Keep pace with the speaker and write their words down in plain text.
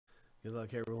Good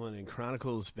luck, everyone, in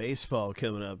Chronicles baseball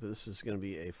coming up. This is going to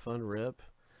be a fun rip.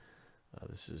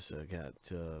 This has got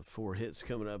 4 hits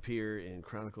coming up here in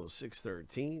Chronicles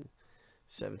 613.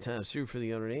 7 times through for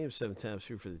the owner name, 7 times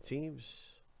through for the teams.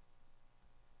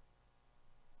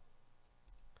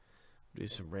 Do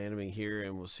some randoming here,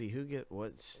 and we'll see who get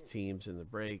what teams in the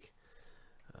break.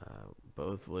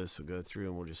 Both lists will go through,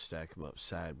 and we'll just stack them up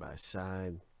side by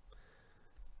side.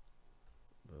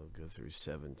 We'll go through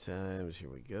 7 times. Here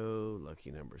we go.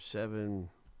 Lucky number 7.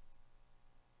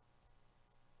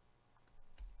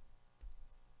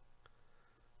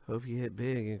 Hope you hit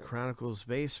big in Chronicles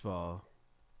baseball.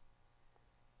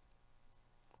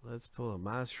 Let's pull a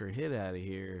monster hit out of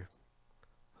here.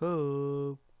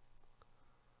 Hope.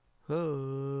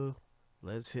 Hope.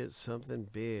 Let's hit something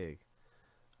big.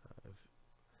 I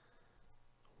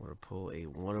want to pull a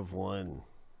 1 of 1.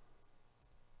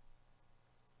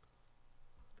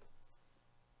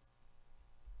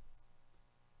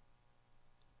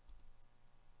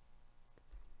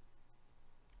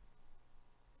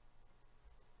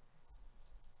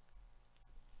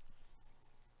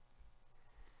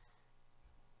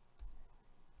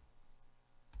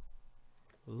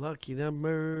 Lucky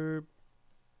number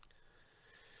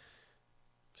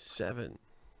 7.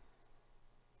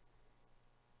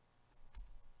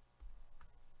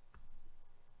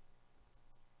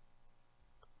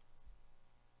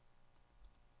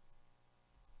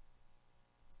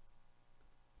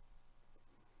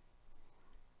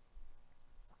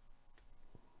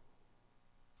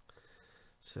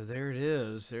 So there it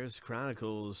is. There's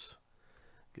Chronicles.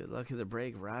 Good luck in the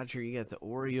break. Roger, you got the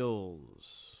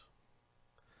Orioles.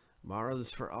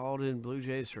 Marlins for Alden. Blue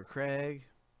Jays for Craig.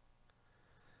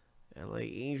 LA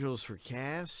Angels for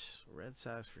Cass. Red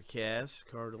Sox for Cass.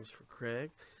 Cardinals for Craig.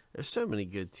 There's so many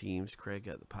good teams. Craig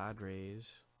got the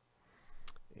Padres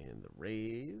and the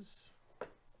Rays.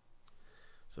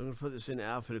 So I'm going to put this in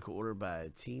alphabetical order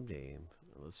by team name.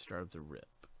 Let's start up the rip.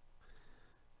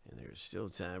 And there's still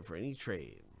time for any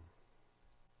trade.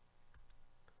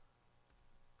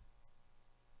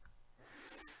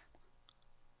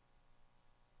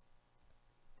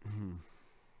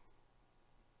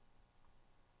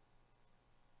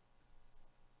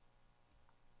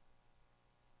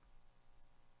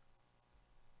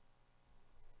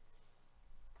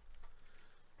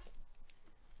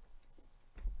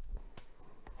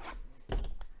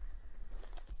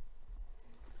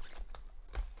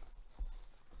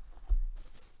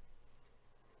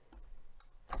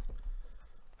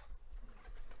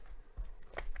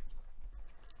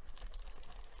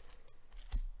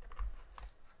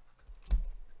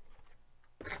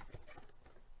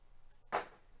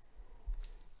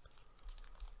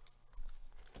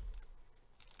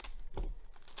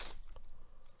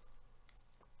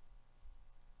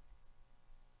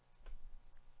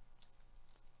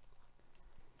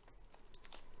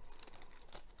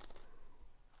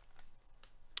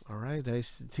 All right,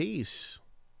 nice to tease.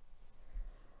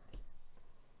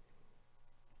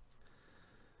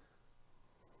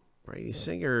 Brady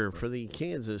Singer for the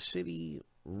Kansas City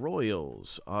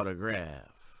Royals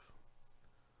autograph.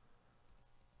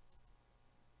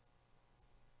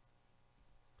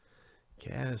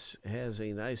 Cass has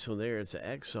a nice one there. It's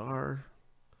an XR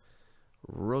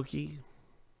rookie.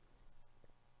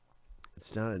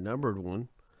 It's not a numbered one.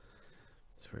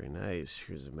 It's very nice.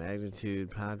 Here's the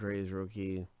magnitude. Padres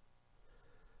rookie.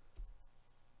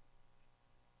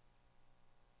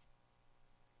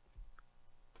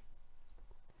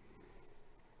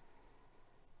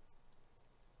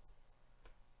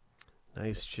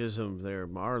 Nice Chisholm there.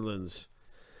 Marlins.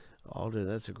 Alden,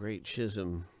 that's a great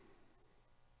Chisholm.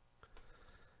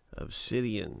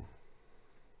 Obsidian.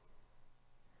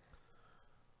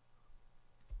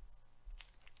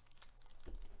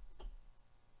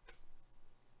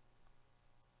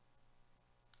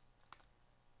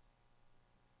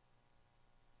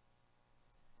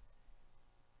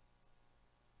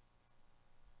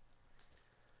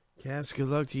 Cass, good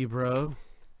luck to you, bro.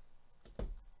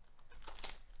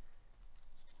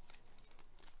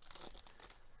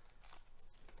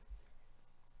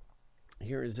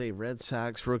 Here is a Red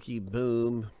Sox rookie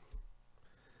boom.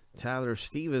 Tyler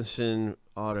Stevenson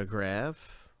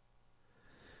autograph.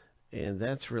 And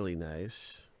that's really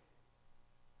nice.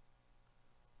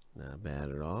 Not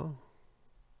bad at all.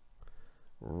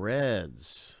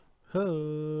 Reds.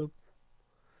 Hope.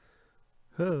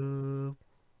 Hope.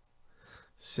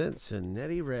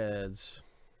 Cincinnati Reds.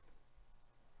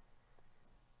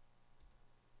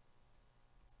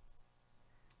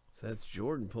 So that's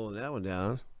Jordan pulling that one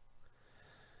down.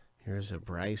 Here's a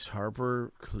Bryce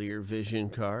Harper clear vision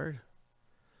card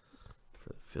for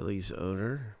the Phillies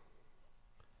owner.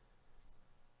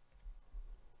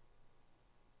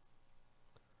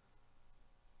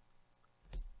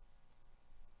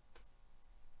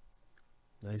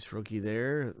 Nice rookie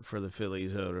there for the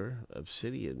Phillies owner,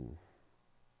 Obsidian.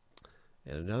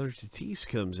 And another Tatis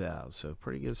comes out. So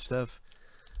pretty good stuff.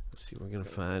 Let's see what we're going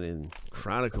to find in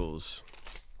Chronicles.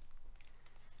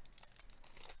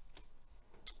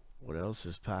 What else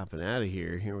is popping out of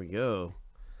here? Here we go.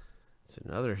 It's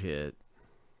another hit.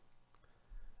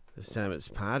 This time it's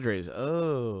Padres.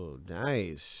 Oh,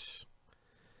 nice.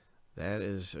 That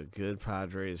is a good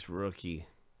Padres rookie.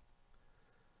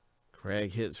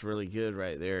 Craig hits really good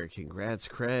right there. Congrats,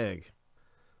 Craig.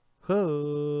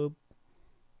 Hope.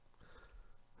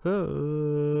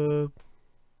 Hope.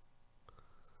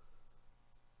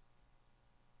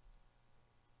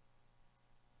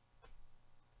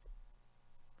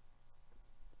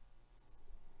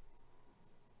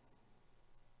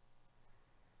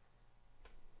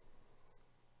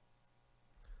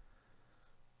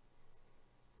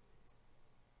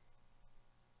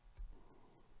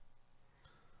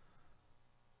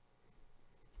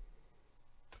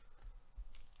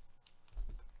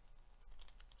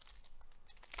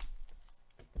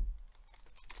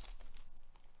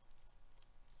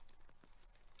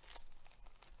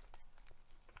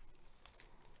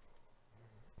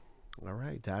 All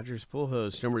right, Dodgers pull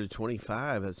host number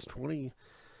 25. That's 20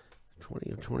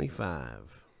 of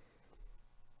 25.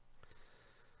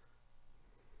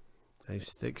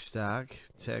 Nice thick stock.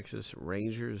 Texas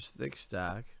Rangers thick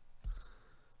stock.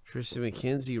 Tristan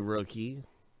McKenzie rookie.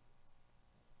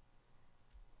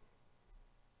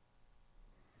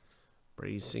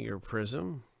 Brady Singer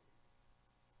Prism.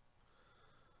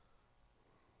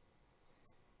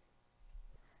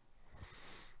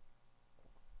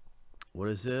 What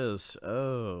is this?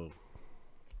 Oh.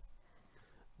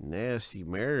 Nasty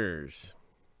Mariners.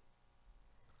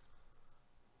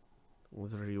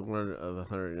 131 of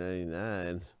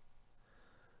 199.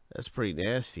 That's pretty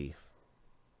nasty.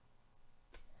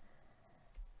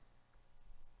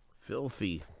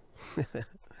 Filthy.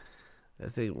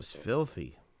 That thing was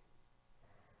filthy.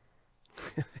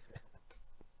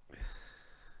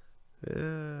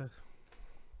 Yeah.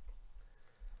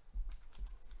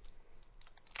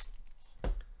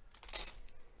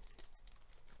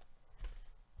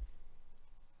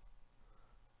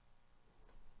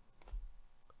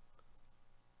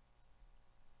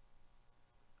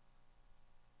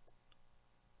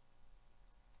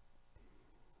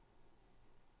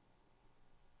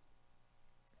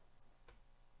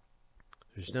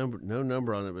 There's no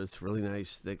number on it, but it's really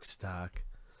nice, thick stock.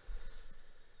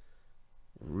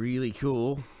 Really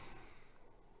cool.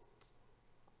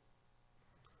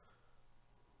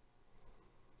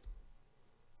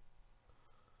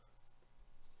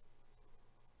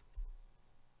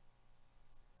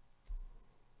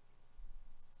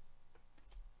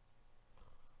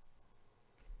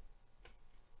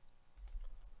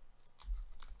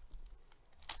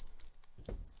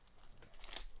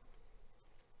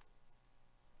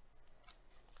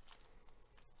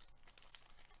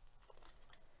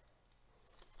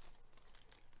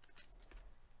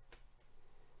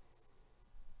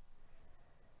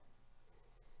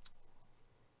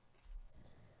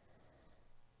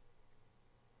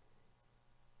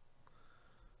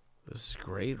 This is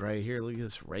great right here. Look at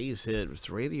this Rays hit. It's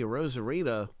Radio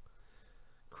Rosarita.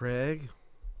 Craig.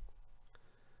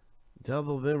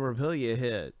 Double memorabilia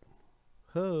hit.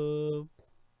 Hope.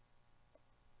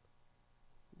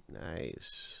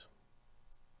 Nice.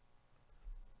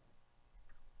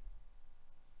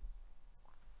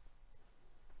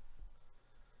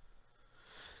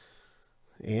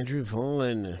 Andrew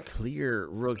Vaughn, clear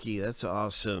rookie. That's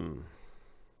awesome.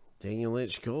 Daniel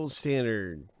Lynch, gold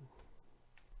standard.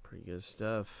 Pretty good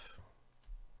stuff.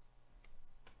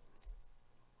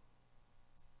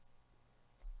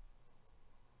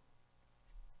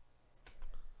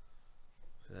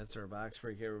 So that's our box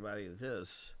break, everybody.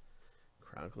 This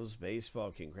Chronicles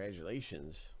Baseball.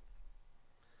 Congratulations.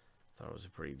 Thought it was a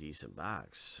pretty decent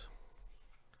box.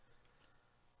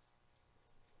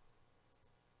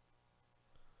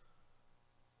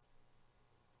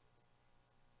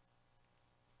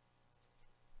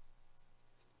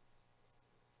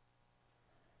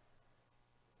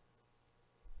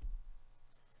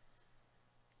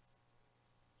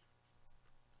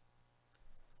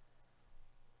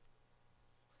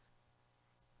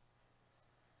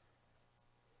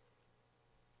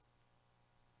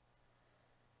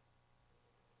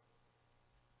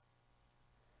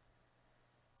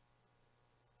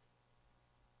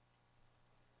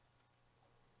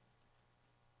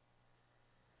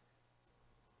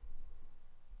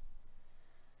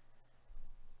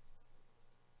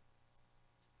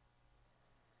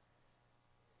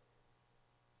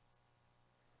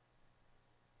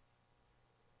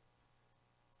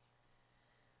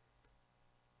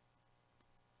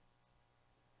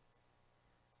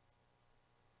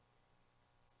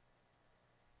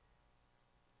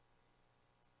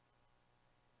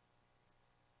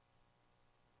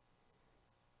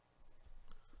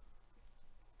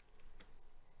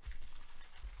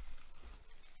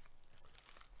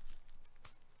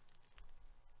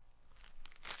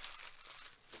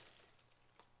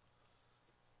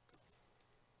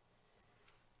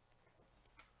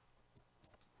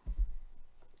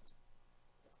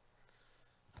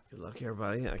 luck,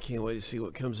 everybody. I can't wait to see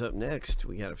what comes up next.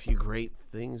 We got a few great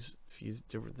things, a few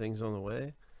different things on the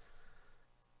way.